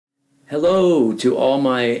Hello to all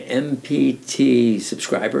my MPT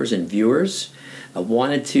subscribers and viewers. I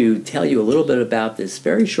wanted to tell you a little bit about this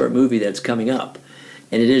very short movie that's coming up.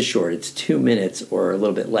 And it is short, it's 2 minutes or a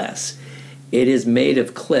little bit less. It is made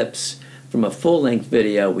of clips from a full-length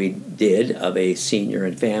video we did of a senior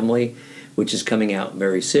and family, which is coming out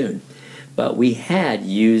very soon. But we had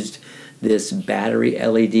used this battery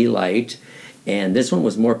LED light, and this one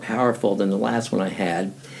was more powerful than the last one I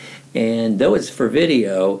had. And though it's for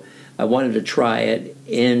video, I wanted to try it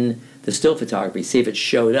in the still photography, see if it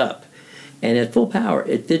showed up. And at full power,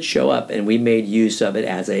 it did show up, and we made use of it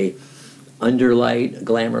as a underlight, a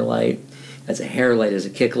glamour light, as a hair light, as a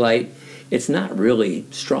kick light. It's not really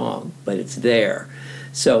strong, but it's there.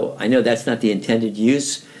 So I know that's not the intended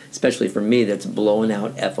use, especially for me that's blowing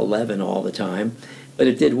out F11 all the time, but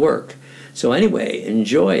it did work. So anyway,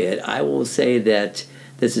 enjoy it. I will say that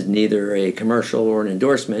this is neither a commercial or an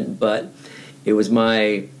endorsement, but it was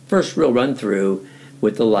my first real run-through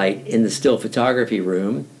with the light in the still photography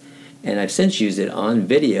room, and I've since used it on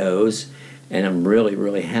videos, and I'm really,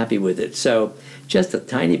 really happy with it. So just a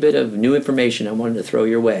tiny bit of new information I wanted to throw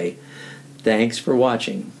your way. Thanks for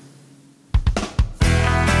watching.